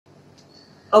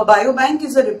A biobank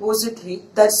is a repository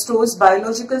that stores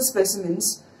biological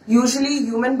specimens, usually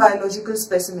human biological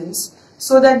specimens,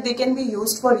 so that they can be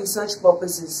used for research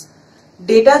purposes.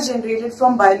 Data generated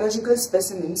from biological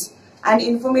specimens and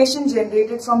information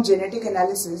generated from genetic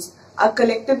analysis are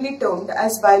collectively termed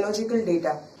as biological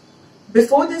data.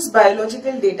 Before this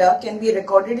biological data can be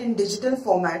recorded in digital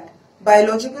format,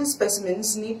 biological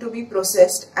specimens need to be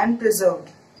processed and preserved.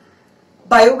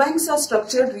 Biobanks are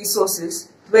structured resources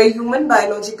where human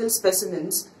biological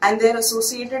specimens and their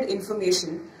associated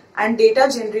information and data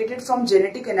generated from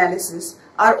genetic analysis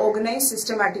are organized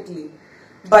systematically.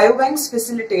 Biobanks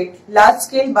facilitate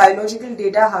large-scale biological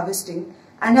data harvesting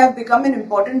and have become an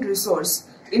important resource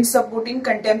in supporting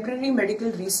contemporary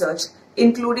medical research,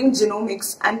 including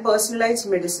genomics and personalized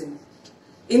medicine.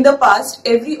 In the past,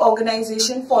 every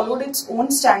organization followed its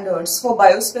own standards for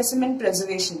biospecimen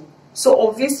preservation, so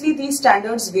obviously these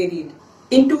standards varied.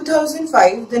 In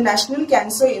 2005, the National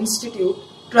Cancer Institute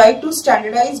tried to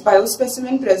standardize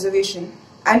biospecimen preservation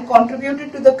and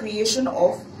contributed to the creation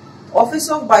of Office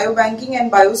of Biobanking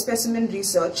and Biospecimen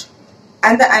Research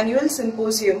and the Annual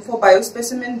Symposium for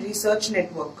Biospecimen Research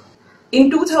Network.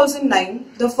 In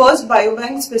 2009, the first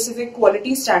biobank-specific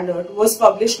quality standard was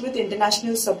published with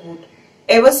international support.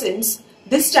 Ever since,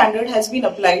 this standard has been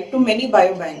applied to many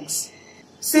biobanks.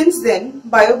 Since then,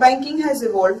 biobanking has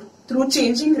evolved through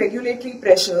changing regulatory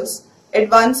pressures,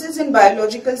 advances in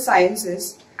biological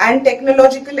sciences, and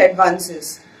technological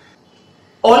advances.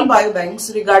 All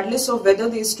biobanks, regardless of whether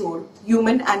they store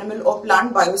human, animal, or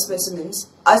plant biospecimens,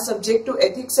 are subject to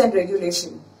ethics and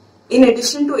regulation. In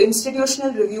addition to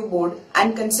institutional review board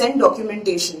and consent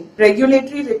documentation,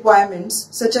 regulatory requirements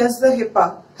such as the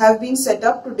HIPAA have been set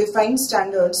up to define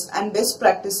standards and best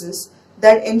practices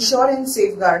that ensure and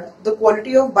safeguard the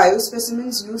quality of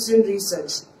biospecimens used in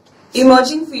research.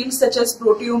 Emerging fields such as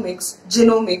proteomics,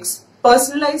 genomics,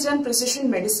 personalized and precision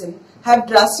medicine have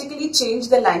drastically changed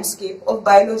the landscape of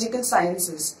biological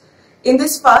sciences. In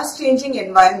this fast-changing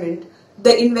environment,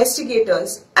 the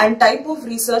investigators and type of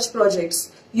research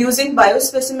projects using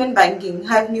biospecimen banking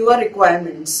have newer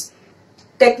requirements.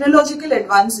 Technological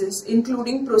advances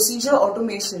including procedure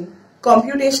automation,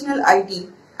 computational IT,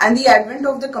 and the advent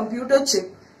of the computer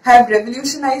chip have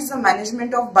revolutionized the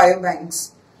management of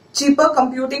biobanks. Cheaper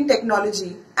computing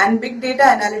technology and big data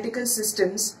analytical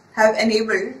systems have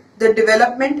enabled the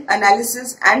development,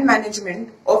 analysis, and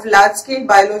management of large-scale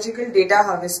biological data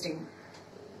harvesting.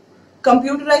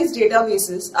 Computerized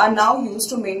databases are now used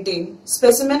to maintain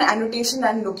specimen annotation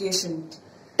and location.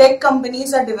 Tech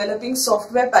companies are developing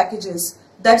software packages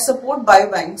that support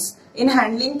biobanks in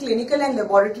handling clinical and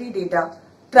laboratory data,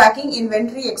 tracking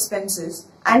inventory expenses,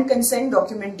 and consent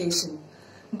documentation.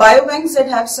 Biobanks that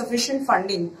have sufficient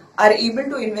funding are able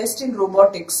to invest in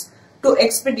robotics to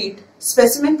expedite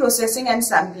specimen processing and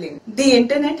sampling. The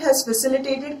internet has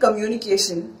facilitated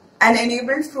communication and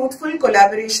enabled fruitful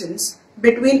collaborations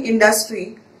between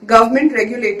industry, government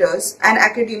regulators, and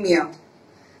academia.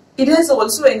 It has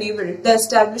also enabled the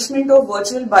establishment of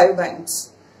virtual biobanks.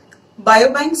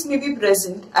 Biobanks may be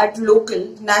present at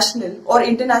local, national, or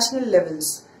international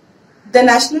levels. The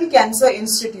National Cancer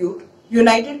Institute,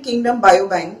 United Kingdom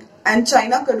Biobank, and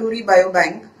China Kaduri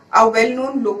Biobank are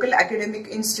well-known local academic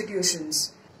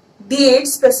institutions. The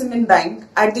AIDS Specimen Bank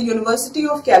at the University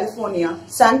of California,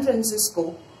 San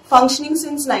Francisco, functioning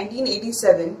since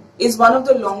 1987, is one of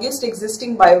the longest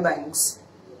existing biobanks.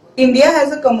 India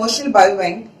has a commercial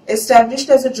biobank established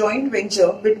as a joint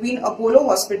venture between Apollo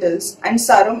Hospitals and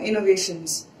Sarum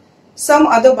Innovations. Some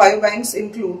other biobanks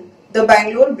include the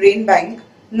Bangalore Brain Bank,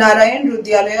 Narayan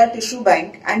Hrudyalaya Tissue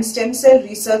Bank and Stem Cell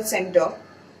Research Center,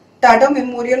 Tata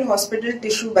Memorial Hospital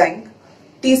Tissue Bank,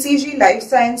 TCG Life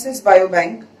Sciences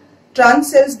Biobank,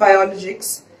 TransCells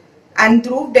Biologics, and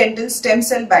Dhruv Dental Stem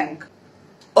Cell Bank.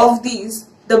 Of these,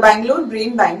 the Bangalore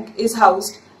Brain Bank is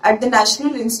housed at the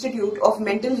National Institute of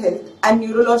Mental Health and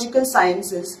Neurological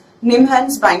Sciences,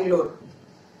 NIMHANS, Bangalore.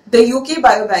 The UK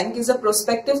Biobank is a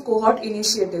prospective cohort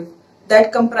initiative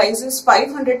that comprises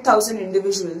 500,000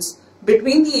 individuals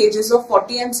between the ages of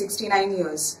 40 and 69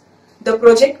 years. The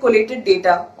project collated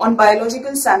data on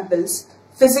biological samples,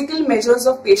 physical measures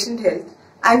of patient health,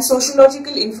 and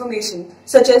sociological information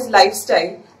such as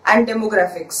lifestyle and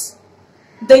demographics.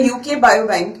 The UK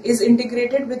Biobank is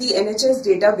integrated with the NHS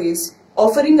database,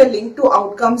 offering a link to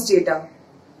outcomes data.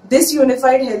 This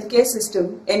unified healthcare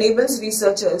system enables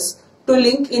researchers to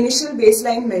link initial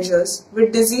baseline measures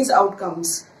with disease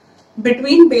outcomes.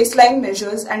 Between baseline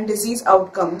measures and disease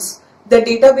outcomes, the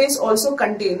database also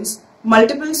contains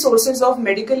multiple sources of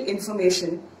medical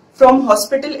information from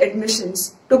hospital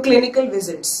admissions to clinical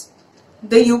visits.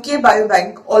 The UK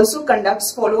Biobank also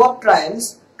conducts follow-up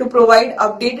trials to provide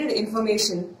updated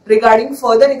information regarding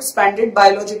further expanded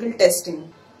biological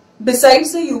testing.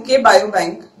 Besides the UK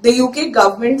Biobank, the UK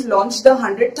government launched the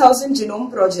 100,000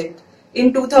 Genome Project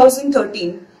in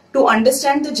 2013 to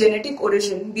understand the genetic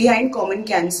origin behind common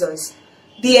cancers.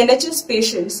 The NHS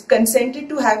patients consented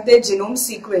to have their genome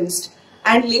sequenced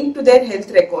and linked to their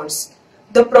health records.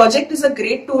 The project is a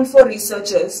great tool for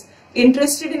researchers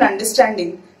interested in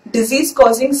understanding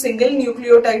disease-causing single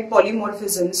nucleotide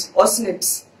polymorphisms or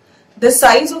SNPs. The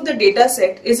size of the data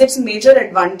set is its major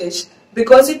advantage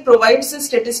because it provides the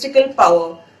statistical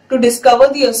power to discover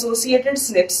the associated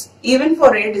SNPs even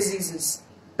for rare diseases.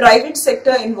 Private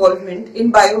sector involvement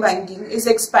in biobanking is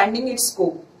expanding its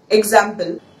scope.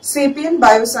 Example, Sapien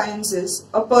Biosciences,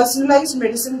 a personalized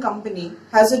medicine company,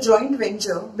 has a joint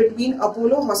venture between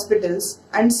Apollo Hospitals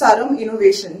and Sarum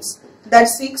Innovations that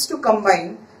seeks to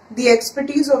combine the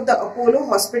expertise of the Apollo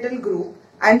Hospital Group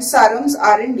and Sarum's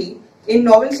R&D in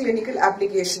novel clinical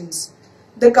applications.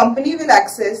 The company will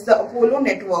access the Apollo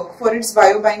network for its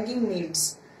biobanking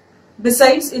needs.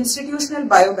 Besides institutional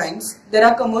biobanks, there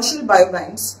are commercial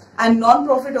biobanks and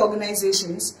non-profit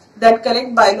organizations that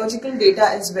collect biological data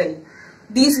as well.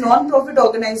 These non-profit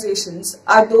organizations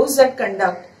are those that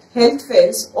conduct health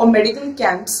fairs or medical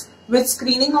camps with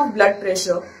screening of blood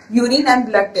pressure, urine and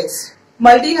blood tests.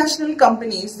 Multinational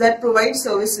companies that provide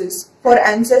services for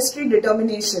ancestry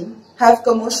determination have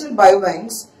commercial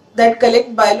biobanks that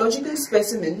collect biological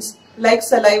specimens like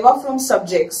saliva from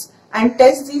subjects and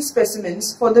test these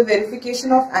specimens for the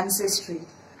verification of ancestry.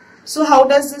 So how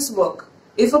does this work?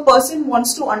 If a person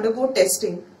wants to undergo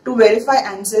testing to verify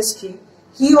ancestry,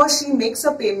 he or she makes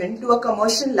a payment to a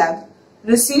commercial lab,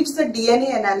 receives the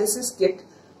DNA analysis kit,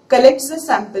 collects the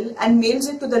sample and mails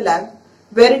it to the lab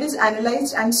where it is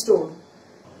analyzed and stored.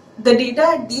 The data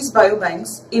at these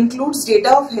biobanks includes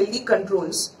data of healthy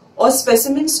controls or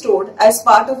specimens stored as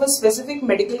part of a specific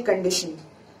medical condition.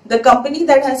 The company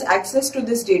that has access to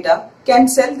this data can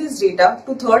sell this data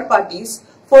to third parties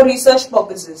for research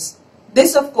purposes.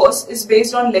 This, of course, is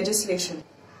based on legislation.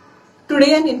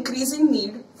 Today, an increasing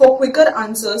need for quicker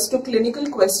answers to clinical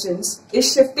questions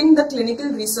is shifting the clinical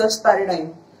research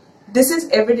paradigm. This is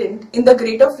evident in the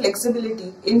greater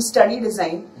flexibility in study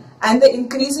design and the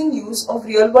increasing use of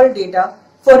real-world data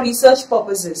for research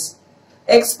purposes.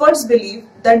 Experts believe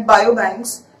that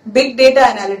biobanks, big data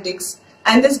analytics,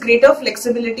 and this greater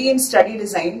flexibility in study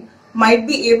design might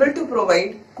be able to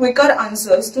provide quicker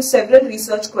answers to several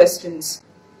research questions.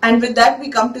 And with that, we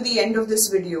come to the end of this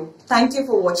video. Thank you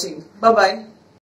for watching. Bye-bye.